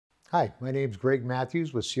Hi, my name is Greg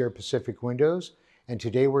Matthews with Sierra Pacific Windows, and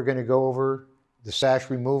today we're going to go over the sash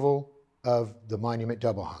removal of the monument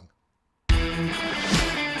double hung. The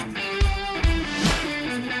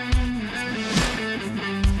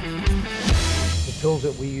tools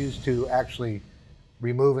that we use to actually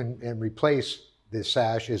remove and replace this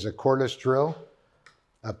sash is a cordless drill,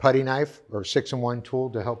 a putty knife or 6-in-1 tool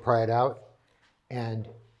to help pry it out, and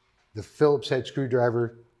the Phillips head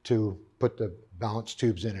screwdriver to put the balance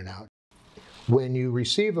tubes in and out. When you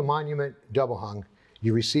receive a monument double hung,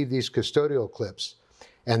 you receive these custodial clips,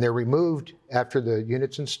 and they're removed after the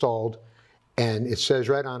unit's installed, and it says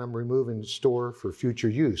right on them, remove and store for future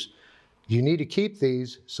use. You need to keep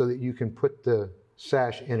these so that you can put the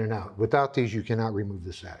sash in and out. Without these, you cannot remove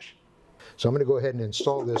the sash. So I'm going to go ahead and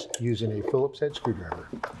install this using a Phillips head screwdriver.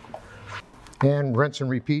 And rinse and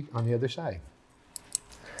repeat on the other side.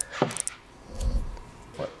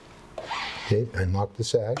 Okay, unlock the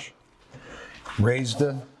sash. Raise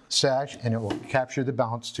the sash and it will capture the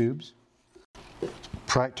balance tubes.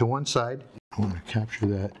 Pry it to one side. I want to capture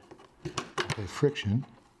that by friction.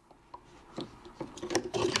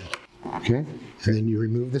 Okay, and then you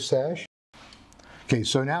remove the sash. Okay,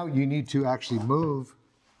 so now you need to actually move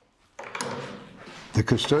the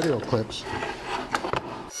custodial clips.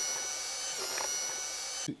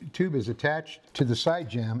 The tube is attached to the side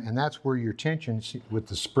jamb, and that's where your tension with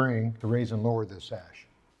the spring to raise and lower the sash.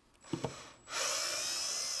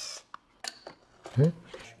 Okay.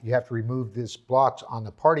 You have to remove these blocks on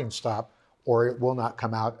the parting stop or it will not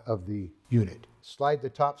come out of the unit. Slide the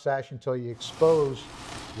top sash until you expose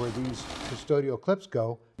where these custodial clips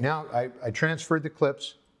go. Now I transferred the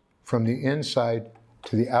clips from the inside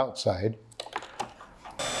to the outside.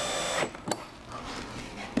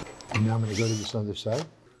 And now I'm going to go to this other side.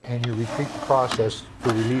 And you repeat the process for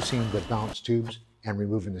releasing the balance tubes and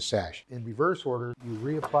removing the sash. In reverse order, you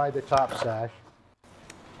reapply the top sash,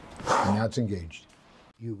 and now it's engaged.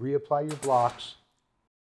 You reapply your blocks.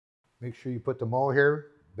 Make sure you put the mohair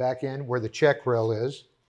back in where the check rail is.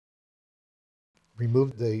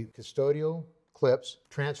 Remove the custodial clips,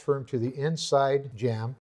 transfer them to the inside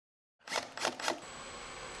jamb.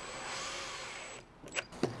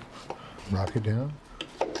 Rock it down.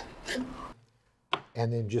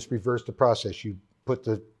 And then just reverse the process. You put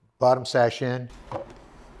the bottom sash in,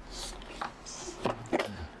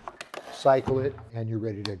 cycle it, and you're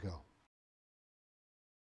ready to go.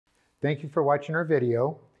 Thank you for watching our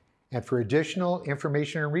video, and for additional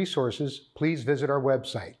information and resources, please visit our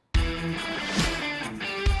website.